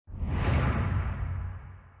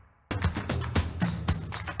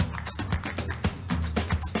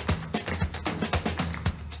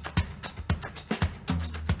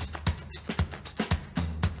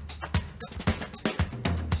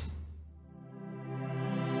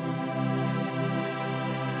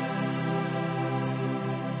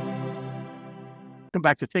Welcome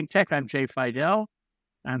back to ThinkTech. I'm Jay Fidell,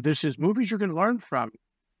 and this is Movies You Can Learn From,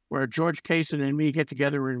 where George Casen and me get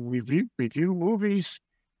together and review movies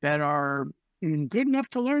that are good enough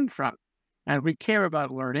to learn from. And we care about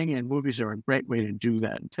learning, and movies are a great way to do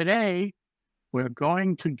that. And today, we're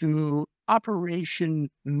going to do Operation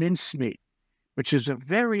Mincemeat, which is a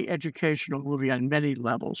very educational movie on many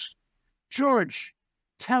levels. George,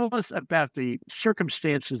 tell us about the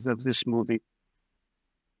circumstances of this movie.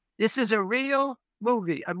 This is a real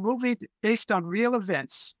movie, a movie based on real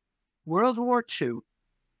events. World War II.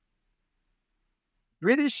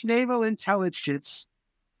 British naval intelligence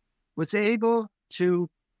was able to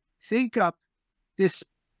think up this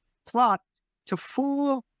plot to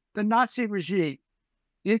fool the Nazi regime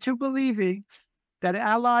into believing that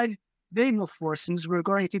Allied naval forces were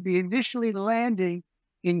going to be initially landing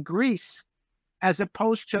in Greece as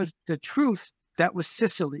opposed to the truth that was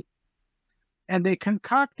Sicily. And they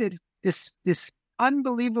concocted this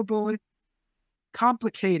unbelievably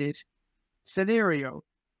complicated scenario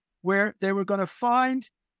where they were going to find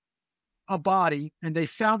a body, and they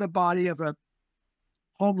found a body of a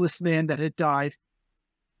homeless man that had died.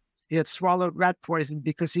 He had swallowed rat poison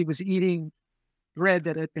because he was eating bread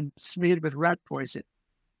that had been smeared with rat poison.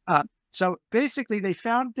 So basically, they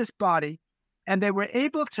found this body, and they were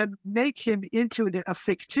able to make him into a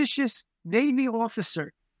fictitious Navy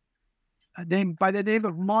officer named by the name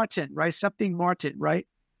of Martin, right? Something Martin, right?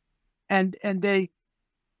 And they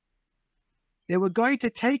were going to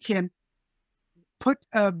take him, put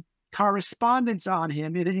correspondence on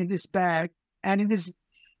him in this bag and in his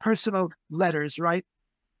personal letters, right?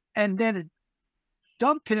 And then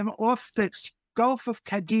dump him off the Gulf of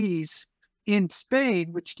Cadiz in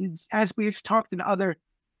Spain, which, as we've talked in other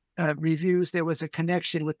reviews, there was a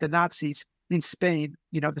connection with the Nazis in Spain,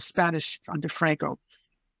 the Spanish under Franco.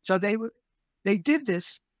 So they did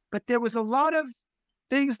this, but there was a lot of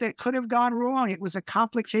things that could have gone wrong. It was a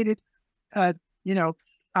complicated,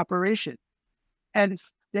 operation. And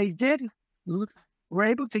they were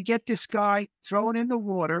able to get this guy thrown in the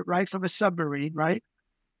water, right, from a submarine, right?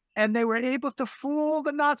 And they were able to fool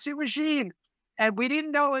the Nazi regime. And we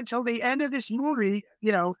didn't know until the end of this movie,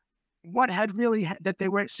 what had really, that they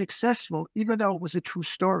weren't successful, even though it was a true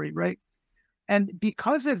story, right? And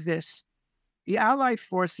because of this, the Allied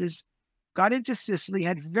forces got into Sicily,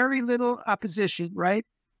 had very little opposition, right?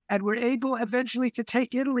 And were able eventually to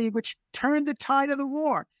take Italy, which turned the tide of the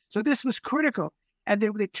war. So this was critical. And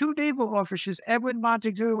there were the two naval officers, Ewan,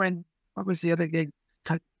 Montagu, and what was the other name?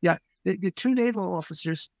 Yeah, the two naval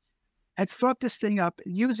officers had thought this thing up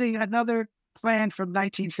using another plan from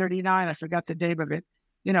 1939. I forgot the name of it.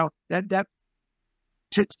 That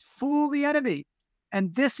to fool the enemy.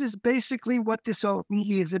 And this is basically what this whole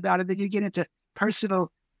movie is about. And then you get into personal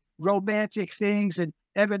romantic things. And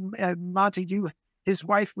Evan Montagu, his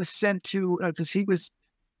wife was sent to, because he was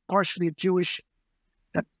partially of Jewish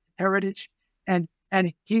heritage. And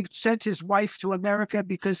he sent his wife to America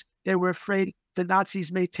because they were afraid the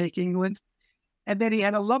Nazis may take England. And then he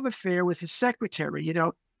had a love affair with his secretary,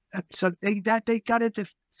 So they got into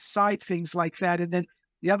side things like that. And then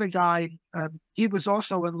the other guy, he was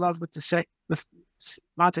also in love with with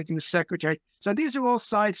Montagu's secretary. So these are all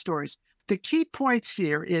side stories. The key points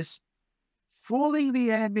here is fooling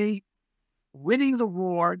the enemy, winning the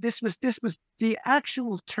war. This was the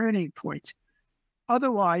actual turning point.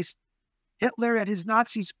 Otherwise, Hitler and his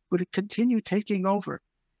Nazis would continue taking over.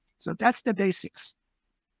 So that's the basics.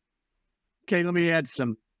 Okay, let me add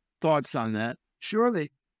some thoughts on that.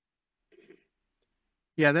 Surely.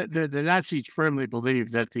 Yeah, the Nazis firmly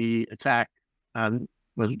believed that the attack,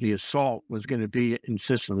 the assault was going to be in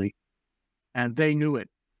Sicily, and they knew it.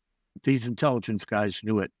 These intelligence guys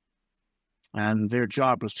knew it, and their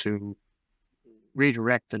job was to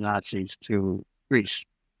redirect the Nazis to Greece,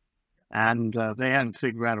 and they hadn't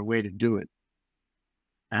figured out a way to do it.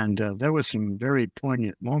 And there were some very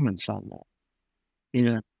poignant moments on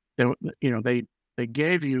that. They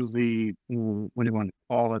gave you the, what do you want to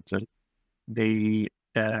call it, the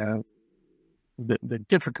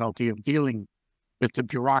difficulty of dealing with the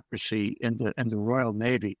bureaucracy in the Royal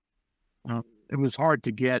Navy. It was hard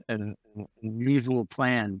to get an unusual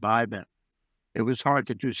plan by them. It was hard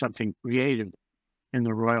to do something creative in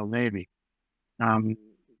the Royal Navy.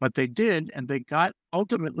 But they did, and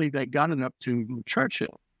ultimately they got it up to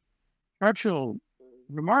Churchill. Churchill,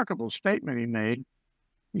 remarkable statement he made.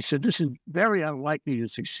 He said, "This is very unlikely to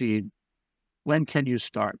succeed. When can you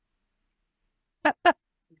start?"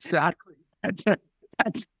 Exactly.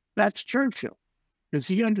 That's Churchill, because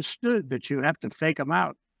he understood that you have to fake them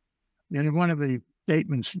out. And one of the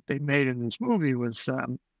statements they made in this movie was,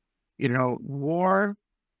 war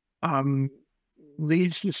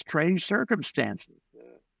leads to strange circumstances.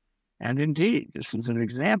 And indeed, this is an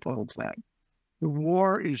example of that. The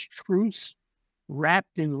war is truth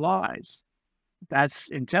wrapped in lies. That's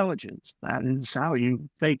intelligence. That is how you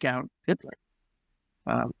fake out Hitler.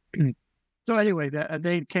 So anyway,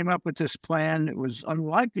 they came up with this plan. It was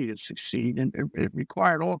unlikely to succeed, and it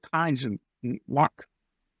required all kinds of luck.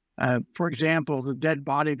 For example, the dead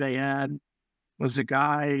body they had was a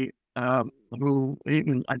guy who,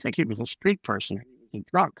 I think he was a street person. He was a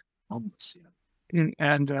drunk. Almost, yeah.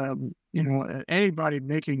 And anybody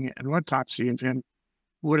making an autopsy of him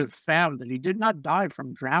would have found that he did not die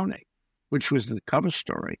from drowning, which was the cover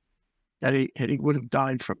story, that he would have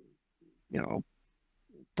died from,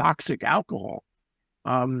 toxic alcohol.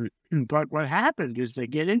 But what happened is they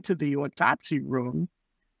get into the autopsy room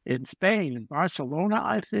in Spain, in Barcelona,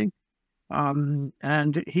 I think,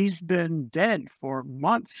 and he's been dead for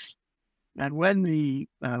months. And when the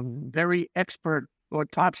very expert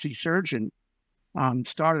autopsy surgeon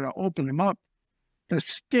started to open him up, the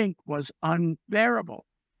stink was unbearable.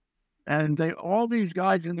 And all these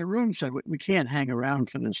guys in the room said, we can't hang around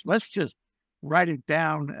for this. Let's just write it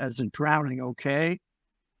down as a drowning, okay?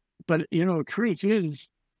 But, truth is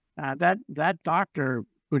that doctor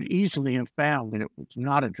could easily have found that it was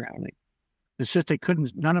not a drowning. It's just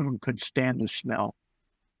none of them could stand the smell.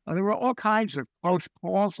 There were all kinds of close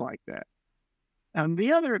calls like that. And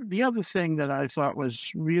the other thing that I thought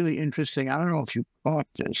was really interesting, I don't know if you caught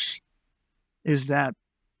this, is that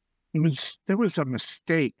there was a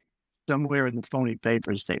mistake somewhere in the phony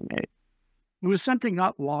papers they made. There was something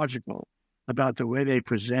not logical about the way they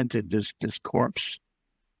presented this corpse,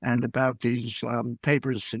 and about these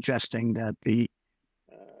papers suggesting that the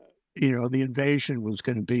invasion was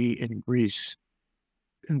going to be in Greece.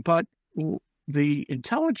 But the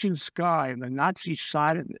intelligence guy on the Nazi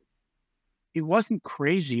side of it, he wasn't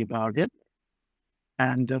crazy about it.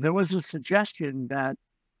 And there was a suggestion that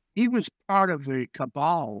he was part of the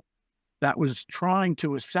cabal that was trying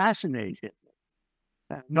to assassinate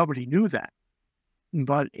Hitler. Nobody knew that.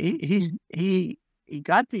 But he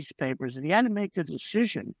got these papers, and he had to make the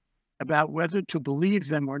decision about whether to believe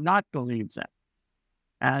them or not believe them.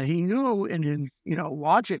 And he knew in his,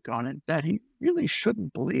 logic on it that he really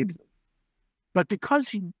shouldn't believe them. But because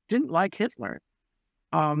he didn't like Hitler,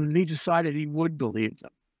 he decided he would believe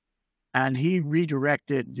them. And he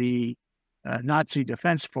redirected the Nazi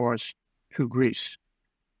Defense Force to Greece,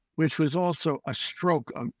 which was also a stroke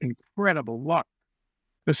of incredible luck,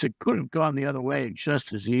 because it could have gone the other way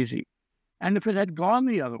just as easy. And if it had gone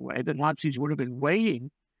the other way, the Nazis would have been waiting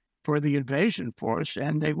for the invasion force,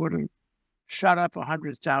 and they would have shot up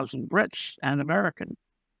 100,000 Brits and Americans.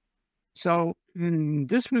 So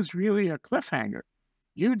this was really a cliffhanger.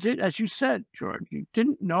 You did, as you said, George, you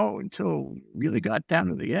didn't know until you really got down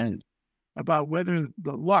to the end about whether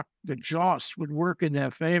the luck, the joss, would work in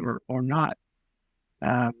their favor or not.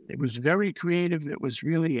 It was very creative. It was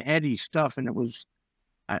really heady stuff, and it was,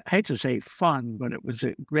 I hate to say fun, but it was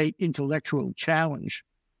a great intellectual challenge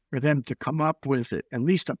for them to come up with it, at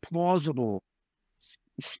least a plausible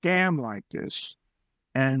scam like this.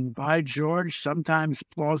 And by George, sometimes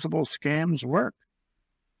plausible scams work.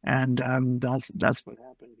 And that's what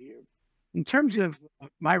happened here. In terms of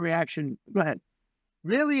my reaction, go ahead.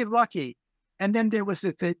 Really lucky. And then there was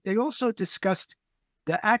they also discussed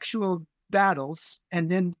the actual battles, and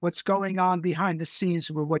then what's going on behind the scenes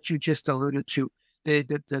were what you just alluded to.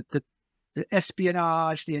 The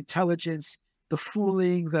espionage, the intelligence, the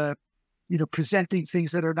fooling, the presenting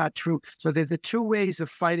things that are not true. So they're the two ways of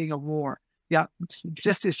fighting a war. Yeah,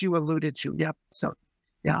 just as you alluded to. Yeah. So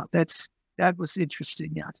yeah, that was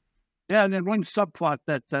interesting. Yeah. Yeah, and then one subplot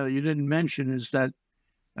that you didn't mention is that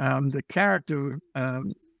the character,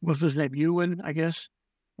 what's his name, Ewan, I guess,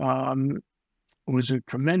 was a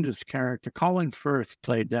tremendous character. Colin Firth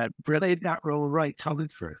played that. Played that role, right? Colin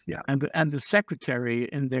Firth, yeah. And the secretary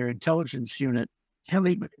in their intelligence unit,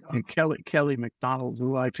 Kelly MacDonald. Kelly MacDonald,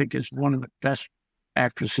 who I think is one of the best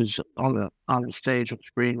actresses on the stage, on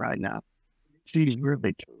screen right now. She's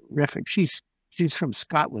really terrific. She's from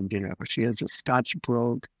Scotland, She has a Scotch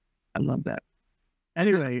brogue. I love that.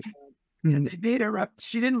 Anyway. And they made her up.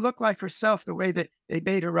 She didn't look like herself the way that they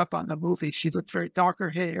made her up on the movie. She looked very darker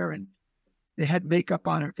hair, and they had makeup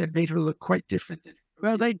on her that made her look quite different.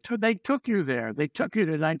 Well, they took you there. They took you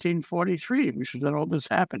to 1943, which is when all this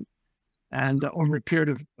happened, and over a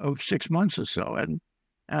period of 6 months or so.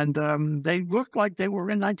 And they looked like they were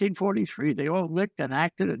in 1943. They all licked and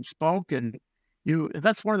acted and spoke. And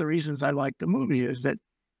that's one of the reasons I like the movie, is that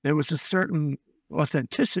there was a certain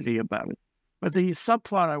authenticity about it. But the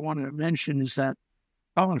subplot I wanted to mention is that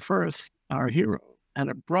Colin Firth, our hero, had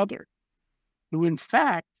a brother who in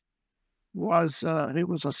fact was he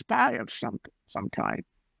was a spy of some kind.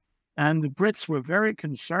 And the Brits were very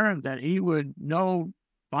concerned that he would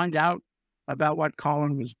find out about what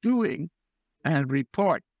Colin was doing and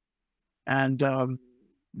report. And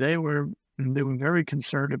they were very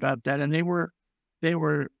concerned about that. And they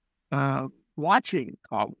were watching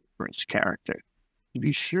Colin for his character to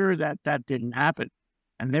be sure that that didn't happen.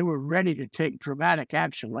 And they were ready to take dramatic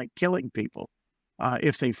action, like killing people,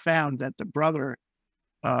 if they found that the brother,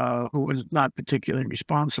 who was not particularly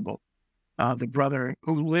responsible, the brother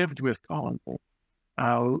who lived with Colin,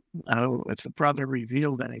 if the brother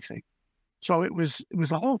revealed anything. So it was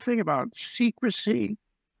a whole thing about secrecy,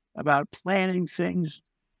 about planning things,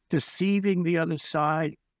 deceiving the other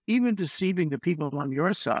side, even deceiving the people on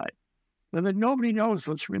your side, so that nobody knows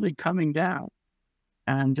what's really coming down.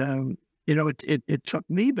 And, it took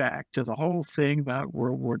me back to the whole thing about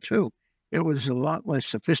World War II. It was a lot less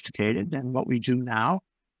sophisticated than what we do now.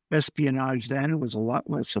 Espionage then was a lot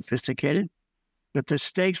less sophisticated, but the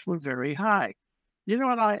stakes were very high. And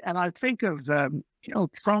I think of,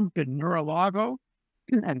 Trump and Mar-a-Lago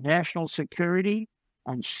and national security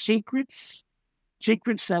and secrets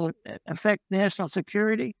that affect national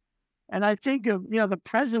security. And I think of, the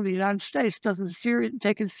president of the United States doesn't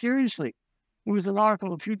take it seriously. There was an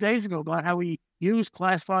article a few days ago about how he used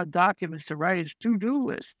classified documents to write his to-do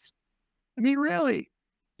lists. I mean, really,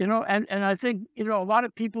 and I think, a lot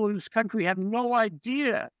of people in this country have no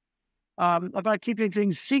idea about keeping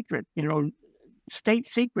things secret, state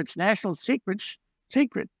secrets, national secrets,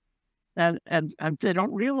 secret. And they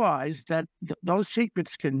don't realize that those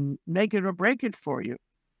secrets can make it or break it for you.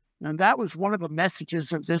 And that was one of the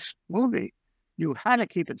messages of this movie. You had to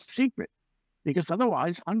keep it secret, because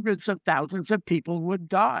otherwise hundreds of thousands of people would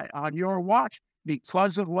die on your watch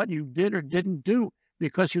because of what you did or didn't do,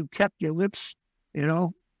 because you kept your lips,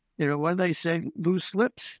 when they say loose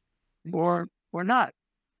lips or not.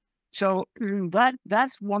 So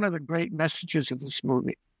that's one of the great messages of this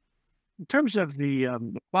movie. In terms of the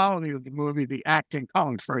quality of the movie, the acting,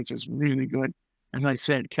 Colin Firth is really good. As I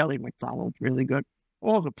said, Kelly MacDonald, really good.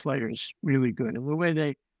 All the players, really good. And the way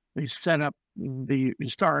they set up the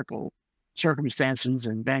historical circumstances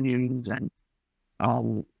and venues and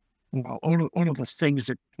all of the things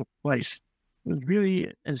that took place was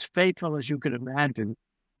really as faithful as you could imagine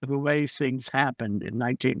to the way things happened in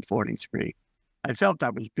 1943. I felt I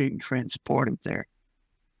was being transported there.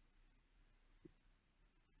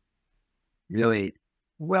 Really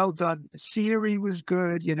well done. The scenery was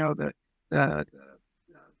good. The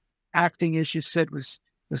acting, as you said, was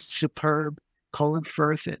superb. Colin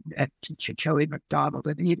Firth and Kelly MacDonald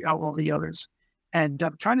and even all the others. And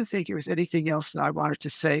I'm trying to think if there was anything else that I wanted to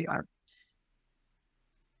say.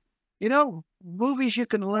 Movies you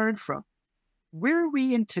can learn from. Where are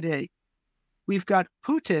we in today? We've got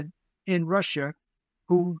Putin in Russia,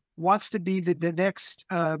 who wants to be the next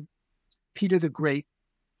Peter the Great,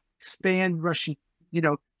 expand Russia.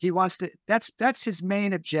 He wants to. That's his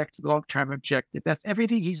main objective, long-term objective. That's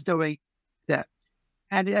everything he's doing. That,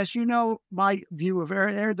 and as you know, my view of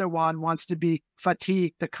Erdogan wants to be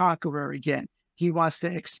Fatih the Conqueror again. He wants to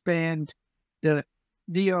expand the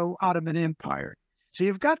Neo-Ottoman Empire. So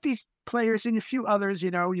you've got these players and a few others.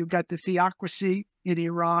 You've got the theocracy in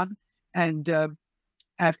Iran and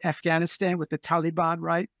Afghanistan with the Taliban,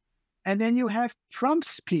 right? And then you have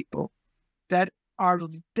Trump's people that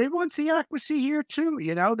they want theocracy here too.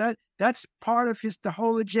 That's part of the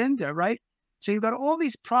whole agenda, right? So you've got all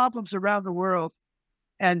these problems around the world.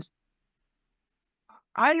 And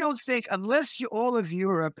I don't think, unless all of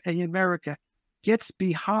Europe and America gets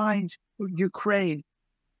behind Ukraine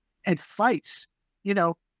and fights,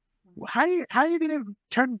 how are you going to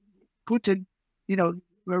turn Putin,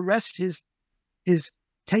 arrest his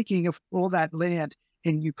taking of all that land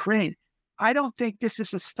in Ukraine? I don't think this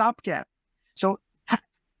is a stopgap. So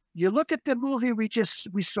you look at the movie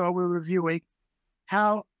we're reviewing,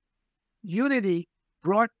 how unity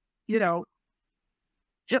brought,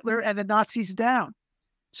 Hitler and the Nazis down.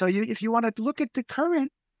 So if you want to look at the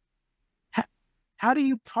current, how do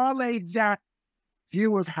you parlay that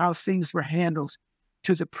view of how things were handled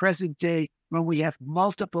to the present day when we have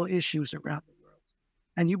multiple issues around the world?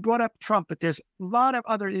 And you brought up Trump, but there's a lot of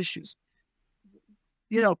other issues.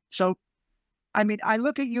 So, I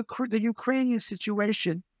look at the Ukrainian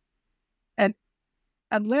situation, and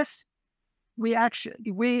unless we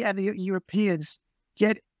and the Europeans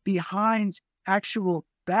get behind actual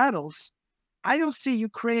battles, I don't see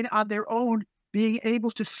Ukraine on their own being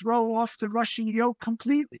able to throw off the Russian yoke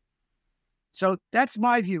completely. So that's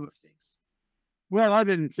my view of things. Well, I've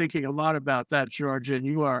been thinking a lot about that, George, and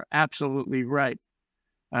you are absolutely right.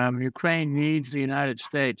 Ukraine needs the United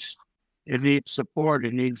States. It needs support.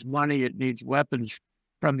 It needs money. It needs weapons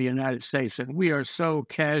from the United States. And we are so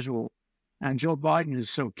casual. And Joe Biden is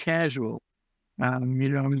so casual,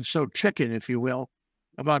 so chicken, if you will,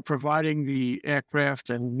 about providing the aircraft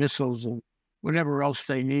and missiles and whatever else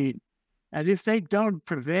they need. And if they don't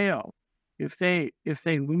prevail, if they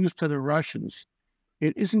lose to the Russians,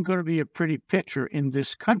 it isn't going to be a pretty picture in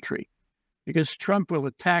this country, because Trump will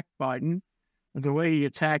attack Biden the way he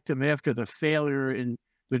attacked him after the failure in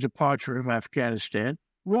the departure of Afghanistan.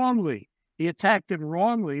 Wrongly. He attacked him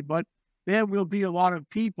wrongly, but there will be a lot of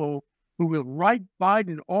people who will write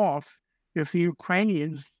Biden off if the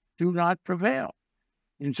Ukrainians do not prevail.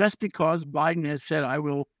 And just because Biden has said, I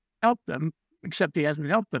will help them, except he hasn't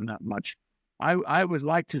helped them that much. I would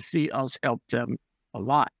like to see us help them a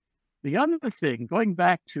lot. The other thing, going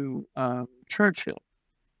back to Churchill,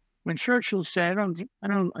 when Churchill said,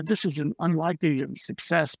 this is an unlikely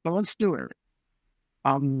success, but let's do it.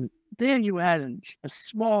 There you had a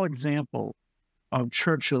small example of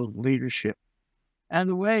Churchill's leadership. And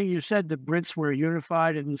the way you said the Brits were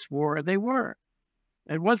unified in this war, they were.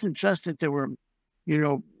 It wasn't just that there were,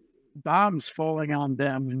 bombs falling on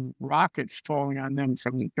them and rockets falling on them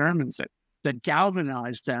from the Germans that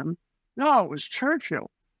galvanized them. No, it was Churchill.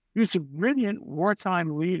 He was a brilliant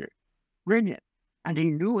wartime leader. Brilliant. And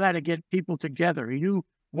he knew how to get people together. He knew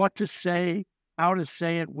what to say, how to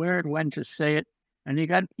say it, where and when to say it. And he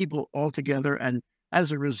got people all together. And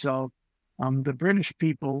as a result, the British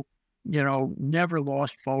people, never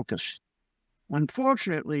lost focus.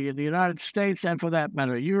 Unfortunately, in the United States, and for that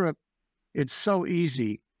matter, Europe, it's so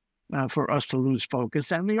easy for us to lose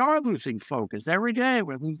focus. And we are losing focus. Every day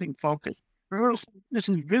we're losing focus. This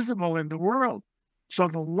is visible in the world. So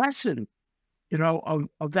the lesson,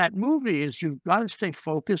 of that movie is you've got to stay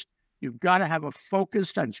focused. You've got to have a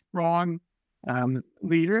focused and strong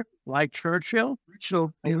leader like Churchill,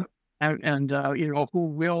 and who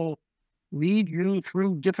will lead you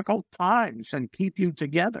through difficult times and keep you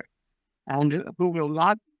together, and who will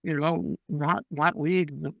not leave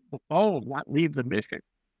the fold, not leave the mission.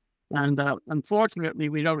 And unfortunately,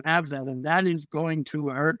 we don't have that, and that is going to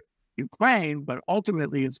hurt Ukraine, but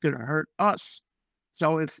ultimately it's going to hurt us.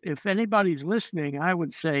 So if anybody's listening, I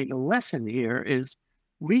would say the lesson here is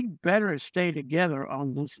we better stay together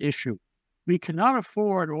on this issue. We cannot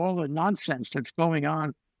afford all the nonsense that's going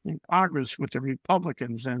on in Congress with the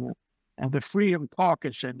Republicans and the Freedom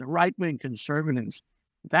Caucus and the right-wing conservatives.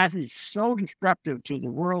 That is so disruptive to the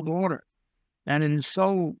world order, and it is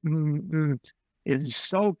so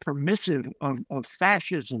permissive of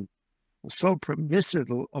fascism, so permissive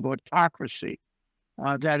of autocracy,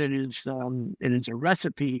 that it is a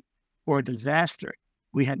recipe for disaster.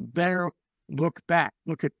 We had better look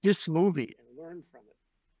at this movie and learn from it.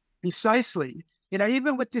 Precisely.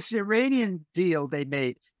 Even with this Iranian deal they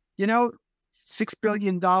made, $6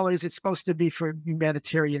 billion, it's supposed to be for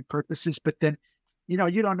humanitarian purposes, but then, you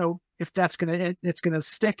don't know if it's going to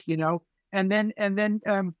stick, and then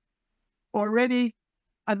already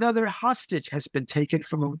another hostage has been taken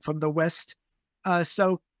from the West.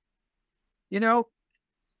 So,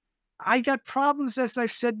 I got problems, as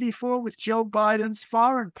I've said before, with Joe Biden's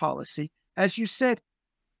foreign policy. As you said,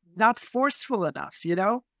 not forceful enough,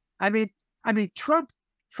 I mean,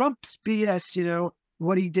 Trump's BS,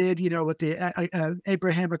 what he did, with the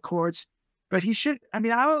Abraham Accords, but he should, I'm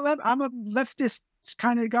a leftist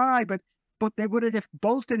kind of guy, but they would have,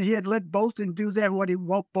 if he had let Bolton do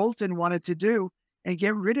what Bolton wanted to do and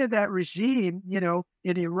get rid of that regime,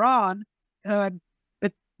 in Iran. But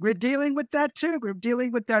we're dealing with that too. We're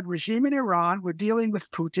dealing with that regime in Iran. We're dealing with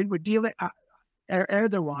Putin. We're dealing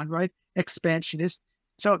Erdogan, right? Expansionist.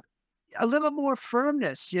 So a little more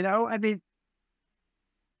firmness, I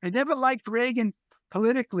never liked Reagan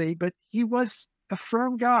politically, but he was a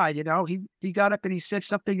firm guy, he got up and he said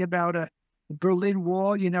something about a Berlin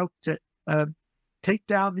Wall, to take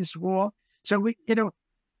down this wall. So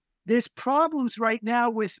there's problems right now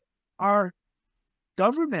with our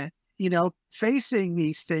government, facing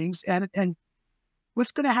these things, and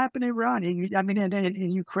what's going to happen in Iran,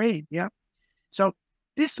 in Ukraine, yeah. So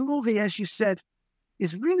this movie, as you said,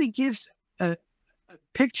 really gives a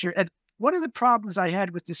picture. And one of the problems I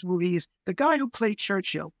had with this movie is the guy who played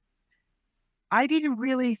Churchill. I didn't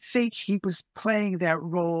really think he was playing that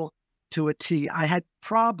role to a T. I had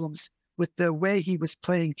problems with the way he was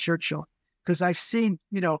playing Churchill because I've seen,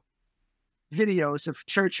 videos of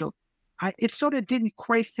Churchill. It sort of didn't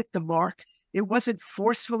quite hit the mark. It wasn't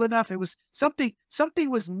forceful enough. It was something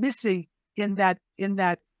was missing in that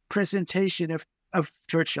presentation of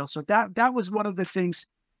Churchill. So that was one of the things.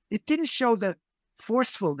 It didn't show the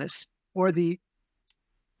forcefulness or the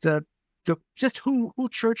the just who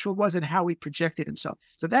Churchill was and how he projected himself.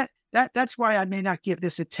 So that's why I may not give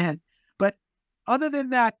this a 10. But other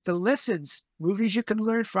than that, the lessons, movies you can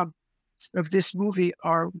learn from of this movie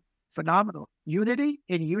are phenomenal. Unity,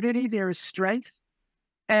 in unity there is strength,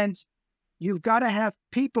 and you've got to have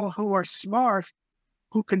people who are smart,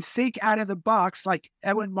 who can think out of the box, like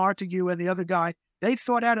Ewan, Montagu, and the other guy. They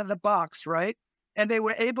thought out of the box, right? And they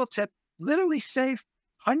were able to literally save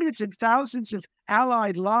hundreds and thousands of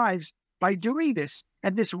Allied lives by doing this.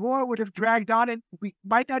 And this war would have dragged on, and we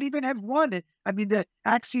might not even have won it. I mean, the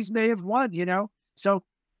Axis may have won, you know? So,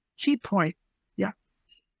 key point. Yeah.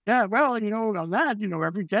 Yeah, well, you know, on that, you know,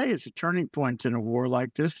 every day is a turning point in a war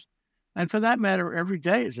like this. And for that matter, every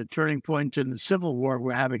day is a turning point in the civil war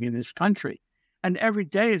we're having in this country. And every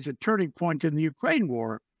day is a turning point in the Ukraine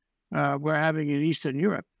war we're having in Eastern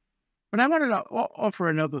Europe. But I wanted to offer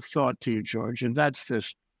another thought to you, George, and that's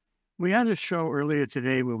this. We had a show earlier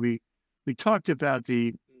today where we talked about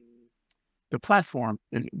the platform,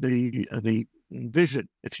 the vision,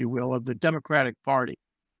 if you will, of the Democratic Party,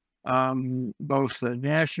 both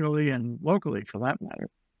nationally and locally, for that matter.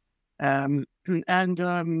 And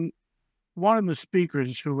one of the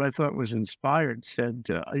speakers, who I thought was inspired, said,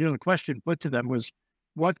 you know, the question put to them was,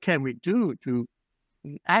 what can we do to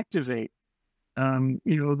activate, you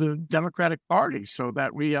know, the Democratic Party so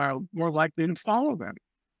that we are more likely to follow them,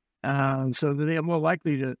 so that they are more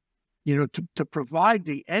likely to, you know, to provide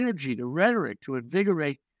the energy, the rhetoric to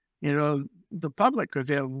invigorate, you know, the public, because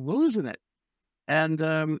they're losing it. And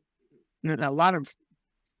a lot of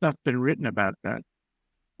stuff been written about that.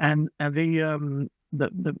 And the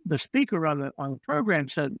speaker on the program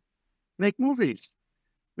said, make movies.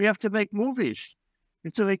 We have to make movies. We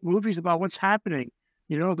have to make movies about what's happening.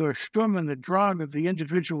 You know, the Sturm and the Drang of the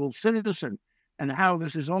individual citizen, and how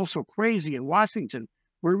this is also crazy in Washington.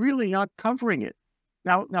 We're really not covering it.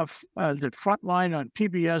 Now, the Frontline on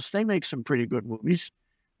PBS, they make some pretty good movies,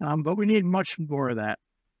 but we need much more of that.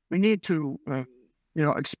 We need to, you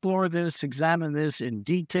know, explore this, examine this in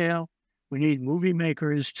detail. We need movie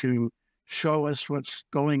makers to show us what's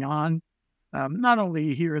going on, not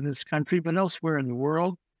only here in this country, but elsewhere in the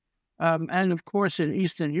world. And of course, in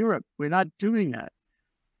Eastern Europe, we're not doing that.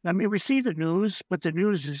 I mean, we see the news, but the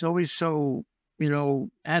news is always so, you know,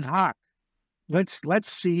 ad hoc.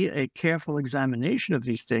 Let's see a careful examination of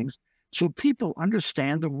these things so people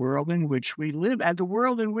understand the world in which we live and the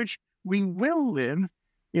world in which we will live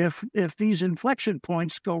if these inflection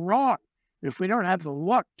points go wrong, if we don't have the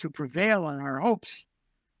luck to prevail on our hopes.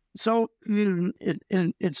 So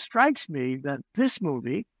it strikes me that this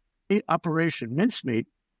movie, Operation Mincemeat,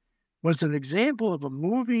 was an example of a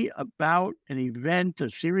movie about an event, a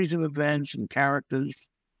series of events and characters,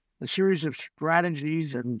 a series of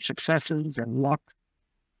strategies and successes and luck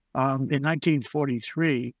in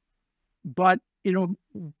 1943. But, you know,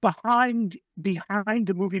 behind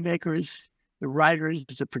the movie makers, the writers,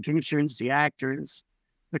 the producers, the actors,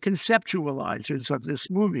 the conceptualizers of this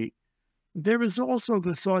movie, there is also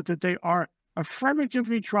the thought that they are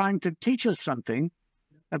affirmatively trying to teach us something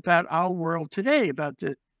about our world today, about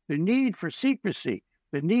the need for secrecy,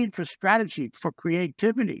 the need for strategy, for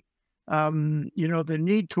creativity, you know, the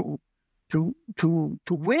need to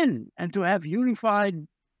win and to have unified,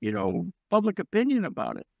 you know, public opinion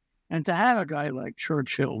about it, and to have a guy like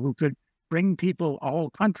Churchill who could bring people, a whole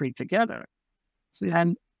country together.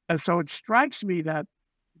 And so it strikes me that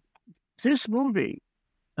this movie,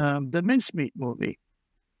 the Mincemeat movie,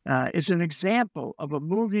 is an example of a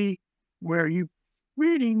movie where you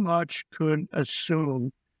pretty much could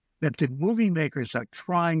assume that the movie makers are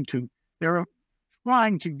trying to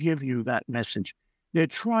give you that message. They're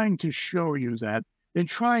trying to show you that. They're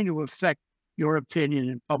trying to affect your opinion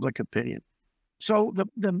and public opinion. So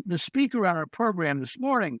the speaker on our program this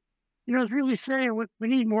morning, you know, is really saying we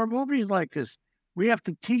need more movies like this. We have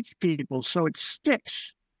to teach people so it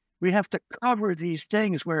sticks. We have to cover these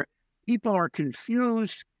things where people are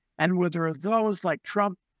confused, and where there are those like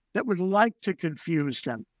Trump that would like to confuse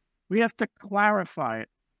them. We have to clarify it.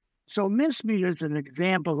 So Mincemeat is an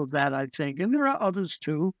example of that, I think. And there are others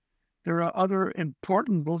too. There are other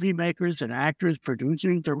important movie makers and actors,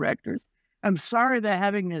 producers, directors. I'm sorry they're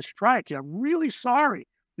having this strike. I'm really sorry,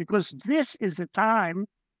 because this is the time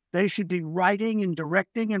they should be writing and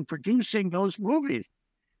directing and producing those movies.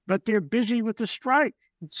 But they're busy with the strike.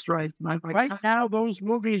 Right. Right now, those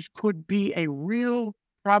movies could be a real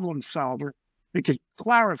problem solver. They could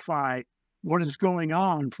clarify what is going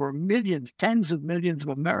on for millions, tens of millions of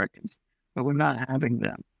Americans, but we're not having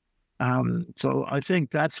them. So I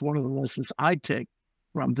think that's one of the lessons I take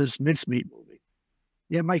from this Mincemeat movie.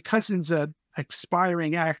 Yeah, my cousin's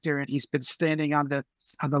aspiring actor, and he's been standing on the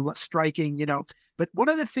striking, But one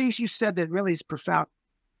of the things you said that really is profound.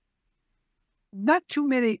 Not too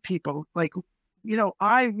many people I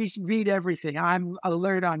read everything. I'm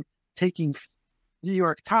alert on taking New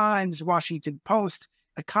York Times, Washington Post,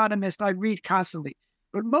 Economist. I read constantly,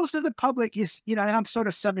 but most of the public is, and I'm sort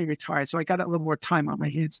of semi-retired, so I got a little more time on my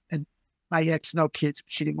hands. And my ex, no kids,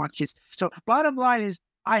 she didn't want kids. So bottom line is,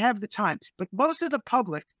 I have the time, but most of the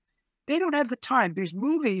public, they don't have the time. These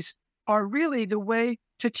movies are really the way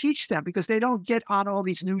to teach them because they don't get on all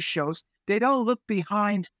these news shows. They don't look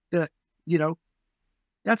behind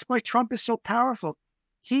that's why Trump is so powerful.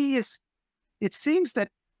 It seems that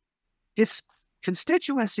his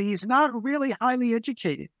constituency is not really highly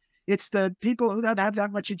educated. It's the people who don't have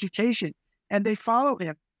that much education, and they follow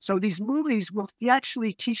him. So these movies will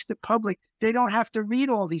actually teach the public. They don't have to read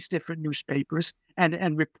all these different newspapers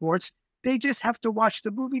and reports. They just have to watch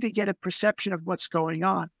the movie to get a perception of what's going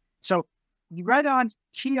on. So right on,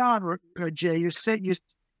 key on, Jay, you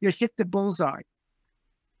hit the bullseye.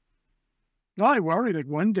 I worry that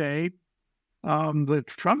one day the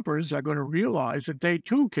Trumpers are going to realize that they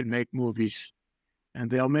too can make movies,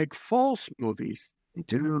 and they'll make false movies. They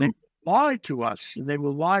do. They lie to us, and they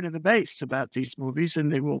will lie to the base about these movies,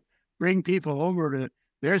 and they will bring people over to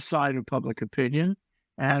their side of public opinion,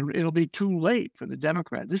 and it'll be too late for the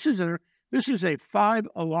Democrats. This is a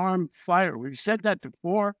 5-alarm fire. We've said that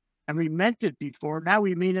before, and we meant it before. Now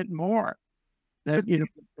we mean it more. That the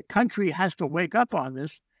country has to wake up on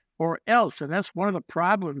this, or else. And that's one of the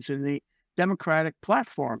problems in the Democratic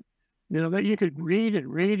platform. That you could read and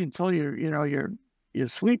read until you're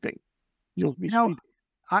sleeping. You'll be sleeping.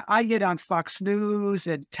 I get on Fox News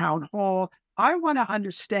and Town Hall. I want to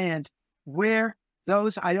understand where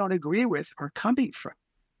those I don't agree with are coming from.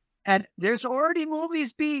 And there's already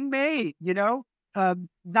movies being made,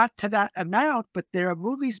 not to that amount, but there are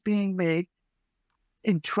movies being made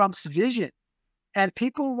in Trump's vision. And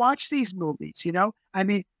people watch these movies, I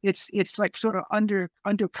mean, it's like sort of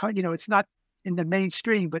undercut, it's not in the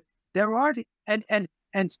mainstream, but there are, and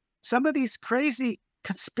some of these crazy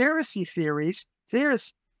conspiracy theories,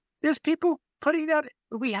 there's people putting that,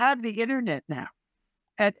 we have the internet now.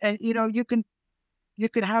 And you can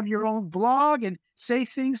have your own blog and say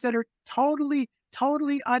things that are totally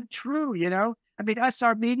untrue, I mean, us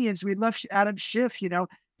Armenians, we love Adam Schiff,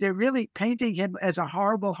 they're really painting him as a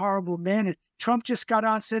horrible, horrible man. And Trump just got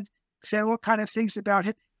on, said all kind of things about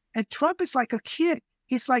him. And Trump is like a kid.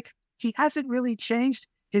 He's like, he hasn't really changed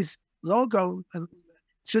his logo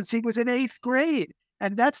since he was in 8th grade.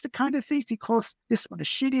 And that's the kind of things he calls this one a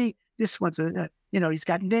shitty, this one's he's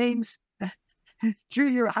got names,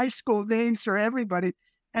 junior high school names for everybody.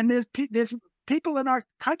 And there's people in our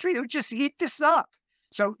country who just eat this up.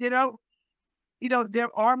 So, there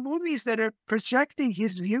are movies that are projecting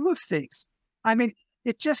his view of things. I mean,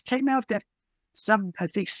 it just came out that I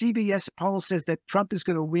think CBS poll says that Trump is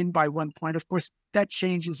going to win by 1 point. Of course, that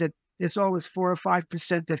changes it. There's always 4 or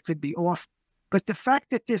 5% that could be off. But the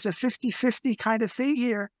fact that there's a 50-50 kind of thing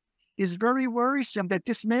here is very worrisome, that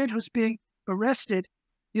this man who's being arrested,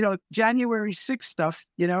 January 6th stuff,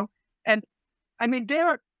 and I mean,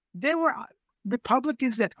 there were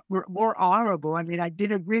Republicans that were more honorable. I mean, I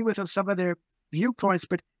did agree with some of their viewpoints,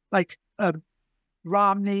 but like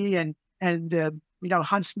Romney and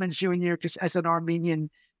Huntsman Jr., because as an Armenian,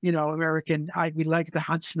 American, we like the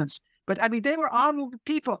Huntsmans. But I mean, they were honorable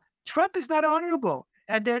people. Trump is not honorable.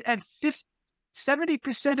 And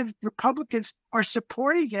 70% of Republicans are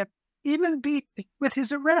supporting him, even with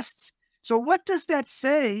his arrests. So what does that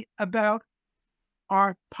say about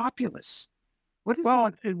our populace?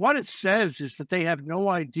 What it says is that they have no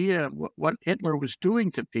idea what Hitler was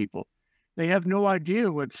doing to people. They have no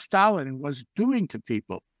idea what Stalin was doing to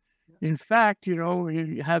people. In fact,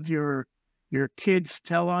 you have your kids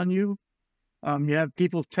tell on you. You have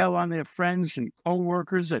people tell on their friends and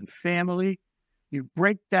coworkers and family. You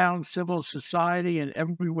break down civil society in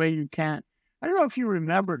every way you can. I don't know if you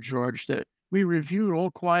remember, George, that we reviewed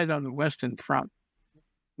All Quiet on the Western Front.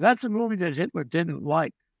 That's a movie that Hitler didn't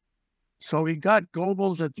like. So he got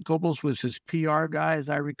Goebbels, Goebbels was his PR guy, as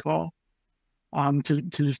I recall,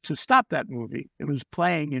 to stop that movie. It was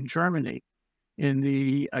playing in Germany in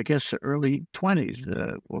the, I guess, early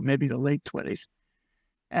 20s, or maybe the late 20s.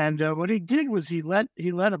 And what he did was he let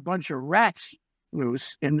a bunch of rats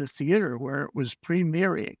loose in the theater where it was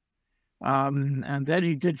premiering. And then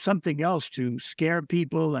he did something else to scare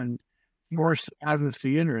people and force out of the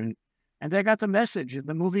theater. And they got the message, and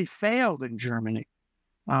the movie failed in Germany.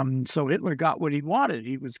 So Hitler got what he wanted.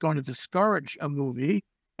 He was going to discourage a movie,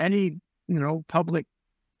 any, public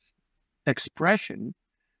expression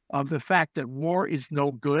of the fact that war is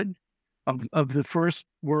no good, of the First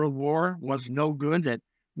World War was no good, that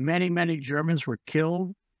many, many Germans were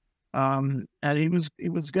killed. And he was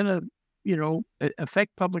going to,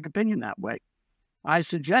 affect public opinion that way. I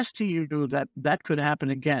suggest to you that that could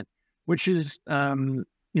happen again, which is, one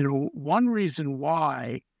reason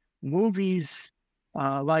why movies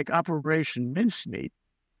like Operation Mincemeat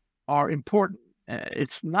are important.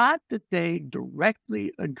 It's not that they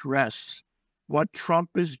directly address what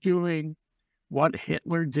Trump is doing, what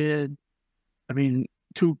Hitler did,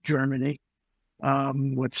 to Germany,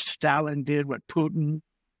 what Stalin did, what Putin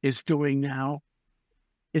is doing now.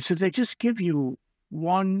 It's that they just give you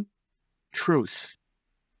one truth,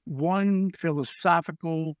 one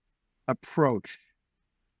philosophical approach,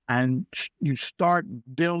 and you start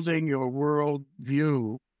building your world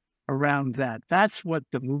view around that. That's what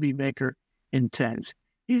the movie maker intends.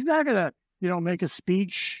 He's not going to, make a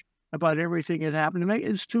speech about everything that happened.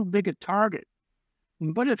 It's too big a target.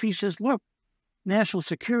 But if he says, look, national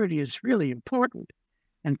security is really important,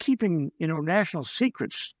 and keeping, national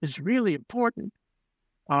secrets is really important,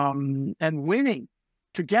 and winning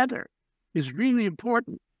together is really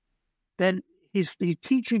important, then he's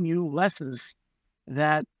teaching you lessons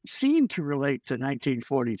that seem to relate to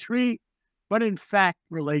 1943, but in fact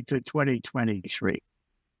relate to 2023.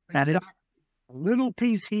 Exactly. And it's a little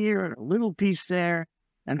piece here and a little piece there,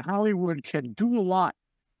 and Hollywood can do a lot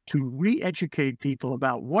to re-educate people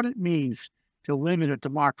about what it means to live in a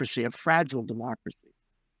democracy, a fragile democracy.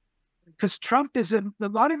 Because Trump is a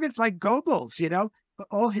lot of it's like Goebbels,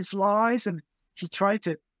 all his lies, and he tried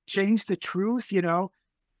to change the truth,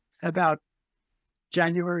 about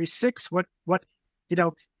January 6th. What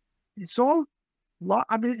it's all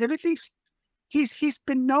everything's he's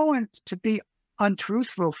been known to be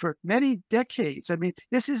untruthful for many decades.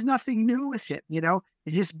 This is nothing new with him,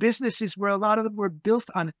 His businesses were, a lot of them were built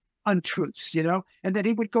on untruths, and then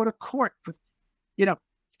he would go to court with,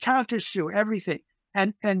 countersue everything.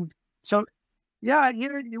 And so, yeah,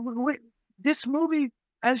 this movie,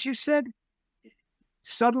 as you said,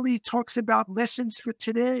 subtly talks about lessons for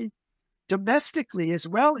today, domestically as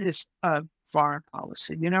well as foreign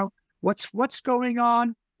policy. What's going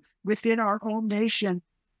on within our own nation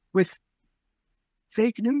with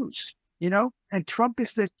fake news, and Trump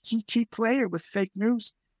is the key player with fake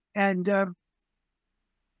news. And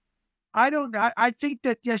I don't know. I think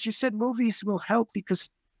that, as you said, movies will help because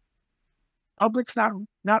public's not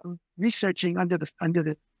researching under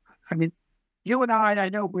the. You and I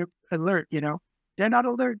know we're alert. They're not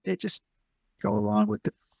alert. They just go along with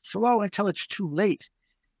the flow until it's too late,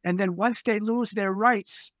 and then once they lose their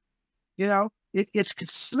rights, it could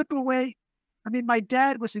slip away. My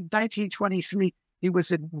dad was in 1923. He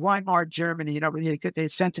was in Weimar, Germany. They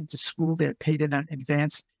sent him to school there, paid in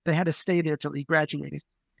advance. They had to stay there till he graduated.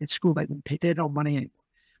 In school, they had no money anymore.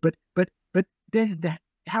 But then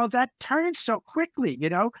how that turned so quickly,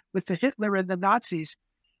 with the Hitler and the Nazis,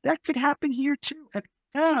 that could happen here too.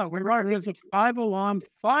 Yeah, we're right. There's a 5-alarm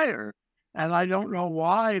fire, and I don't know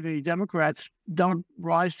why the Democrats don't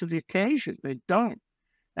rise to the occasion. They don't,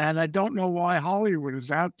 and I don't know why Hollywood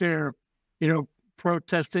is out there,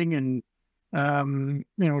 protesting and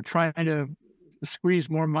trying to squeeze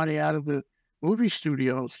more money out of the movie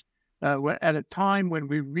studios. At a time when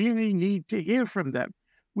we really need to hear from them.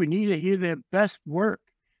 We need to hear their best work.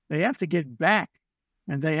 They have to get back,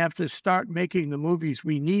 and they have to start making the movies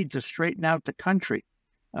we need to straighten out the country,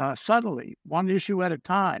 subtly, one issue at a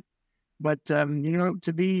time. But,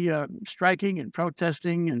 to be striking and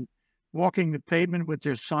protesting and walking the pavement with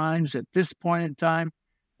their signs at this point in time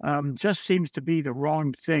just seems to be the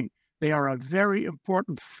wrong thing. They are a very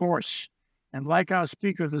important force. And like our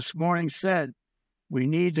speaker this morning said, we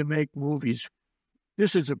need to make movies.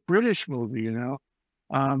 This is a British movie,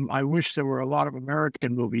 I wish there were a lot of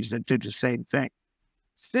American movies that did the same thing.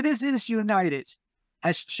 Citizens United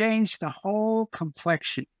has changed the whole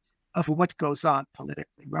complexion of what goes on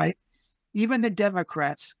politically, right? Even the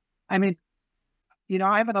Democrats. I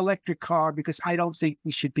have an electric car because I don't think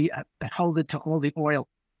we should be beholden to all the oil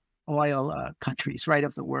countries, right,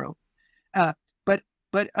 of the world. But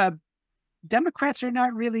Democrats are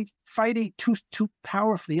not really fighting too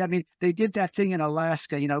powerfully. They did that thing in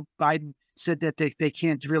Alaska. Biden said that they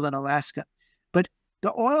can't drill in Alaska, but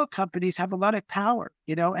the oil companies have a lot of power.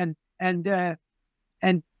 And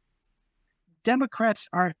Democrats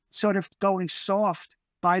are sort of going soft.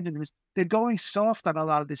 They're going soft on a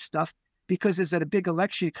lot of this stuff because there's a big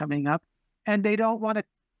election coming up, and they don't want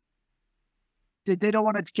to. They don't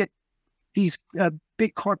want to get these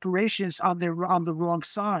big corporations on the wrong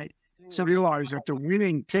side. So realize that the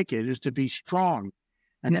winning ticket is to be strong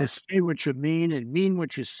and to say what you mean and mean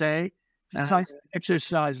what you say, and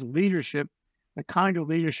exercise leadership, the kind of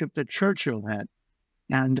leadership that Churchill had.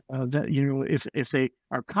 And that, if they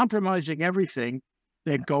are compromising everything,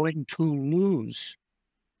 they're going to lose.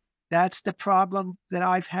 That's the problem that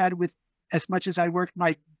I've had with, as much as I worked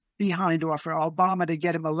my behind off for Obama to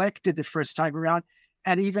get him elected the first time around,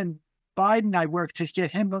 and even Biden, I worked to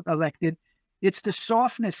get him elected. It's the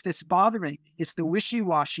softness that's bothering me. It's the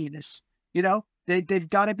wishy-washiness. They've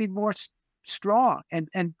got to be more strong. And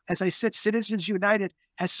as I said, Citizens United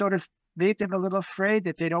has sort of made them a little afraid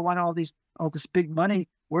that they don't want all this big money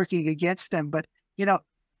working against them. But,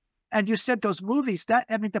 and you said those movies,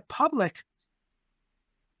 the public,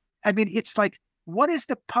 it's like, what is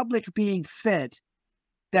the public being fed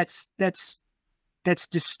that's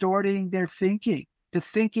distorting their thinking, to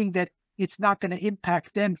thinking that it's not going to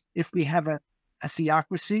impact them if we have a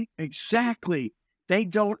theocracy? Exactly. They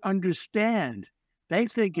don't understand. They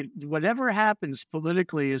think whatever happens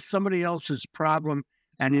politically is somebody else's problem,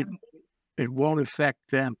 and it won't affect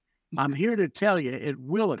them. I'm here to tell you, it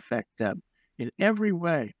will affect them in every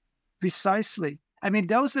way. Precisely.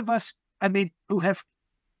 Those of us, who have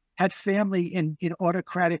had family in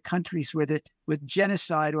autocratic countries with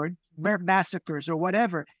genocide or massacres or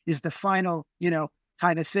whatever is the final,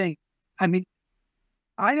 kind of thing.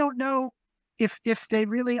 I don't know if they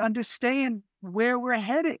really understand where we're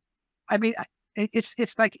heading.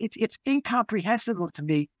 It's like it's incomprehensible to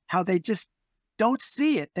me how they just don't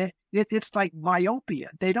see it. It's like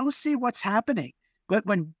myopia. They don't see what's happening. But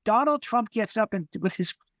when Donald Trump gets up and with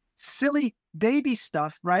his silly baby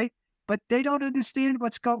stuff, right? But they don't understand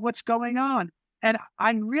what's going on. And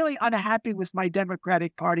I'm really unhappy with my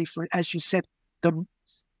Democratic Party for, as you said, the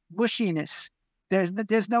mushiness.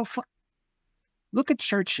 There's no fun. Look at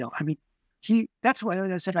Churchill. That's why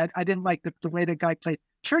I said I didn't like the way the guy played.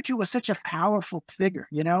 Churchill was such a powerful figure,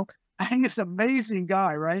 I think he's an amazing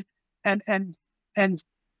guy, right? And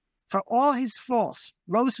for all his faults,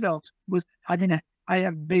 Roosevelt was, I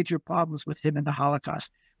have major problems with him in the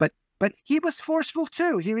Holocaust, but he was forceful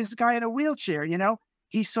too. He was the guy in a wheelchair,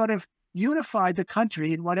 he sort of unified the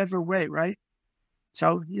country in whatever way, right?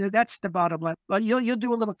 So that's the bottom line. Well, you'll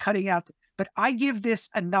do a little cutting out, but I give this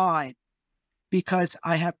a 9 because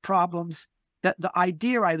I have problems. The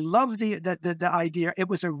idea, I love the idea. It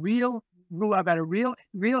was a real about a real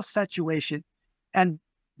situation, and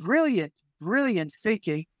brilliant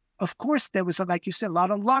thinking. Of course, there was, like you said, a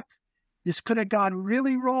lot of luck. This could have gone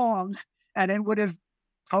really wrong, and it would have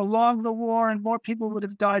prolonged the war, and more people would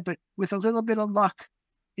have died. But with a little bit of luck,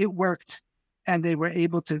 it worked, and they were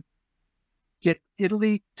able to get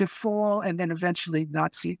Italy to fall, and then eventually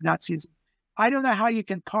Nazis. I don't know how you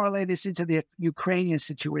can parlay this into the Ukrainian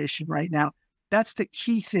situation right now. That's the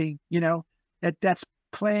key thing, that's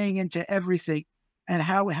playing into everything, and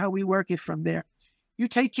how we work it from there. You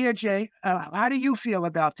take care, Jay. How do you feel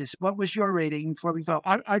about this? What was your rating before we vote?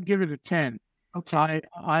 I'd give it a 10. Okay.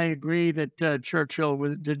 I agree that Churchill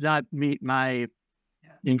did not meet my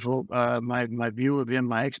my view of him,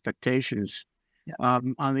 my expectations. Yeah.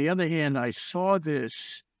 On the other hand, I saw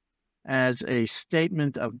this as a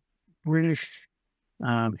statement of British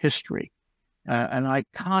history, an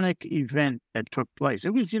iconic event that took place.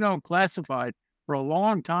 It was, classified for a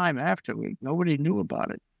long time afterward. Nobody knew about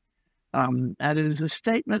it. And it is a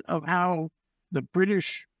statement of how the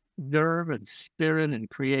British nerve and spirit and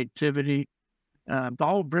creativity, the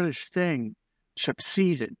whole British thing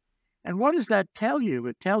succeeded. And what does that tell you?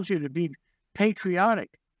 It tells you to be patriotic.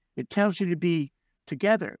 It tells you to be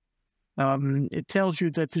together. It tells you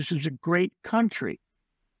that this is a great country.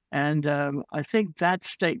 And I think that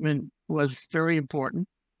statement was very important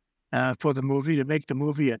for the movie, to make the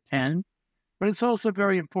movie a 10. But it's also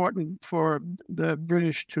very important for the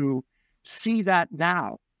British to see that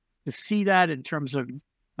now, to see that in terms of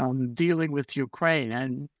dealing with Ukraine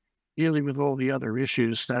and dealing with all the other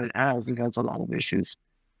issues that it has. It has a lot of issues.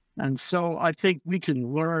 And so I think we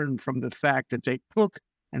can learn from the fact that they took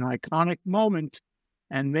an iconic moment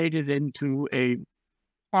and made it into a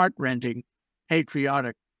heart-rending,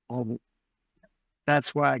 patriotic moment.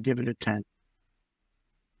 That's why I give it a 10.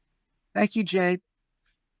 Thank you, Jay.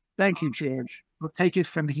 Thank you, George. We'll take it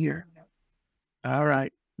from here. All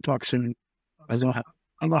right. Talk soon. Aloha.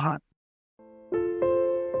 Aloha.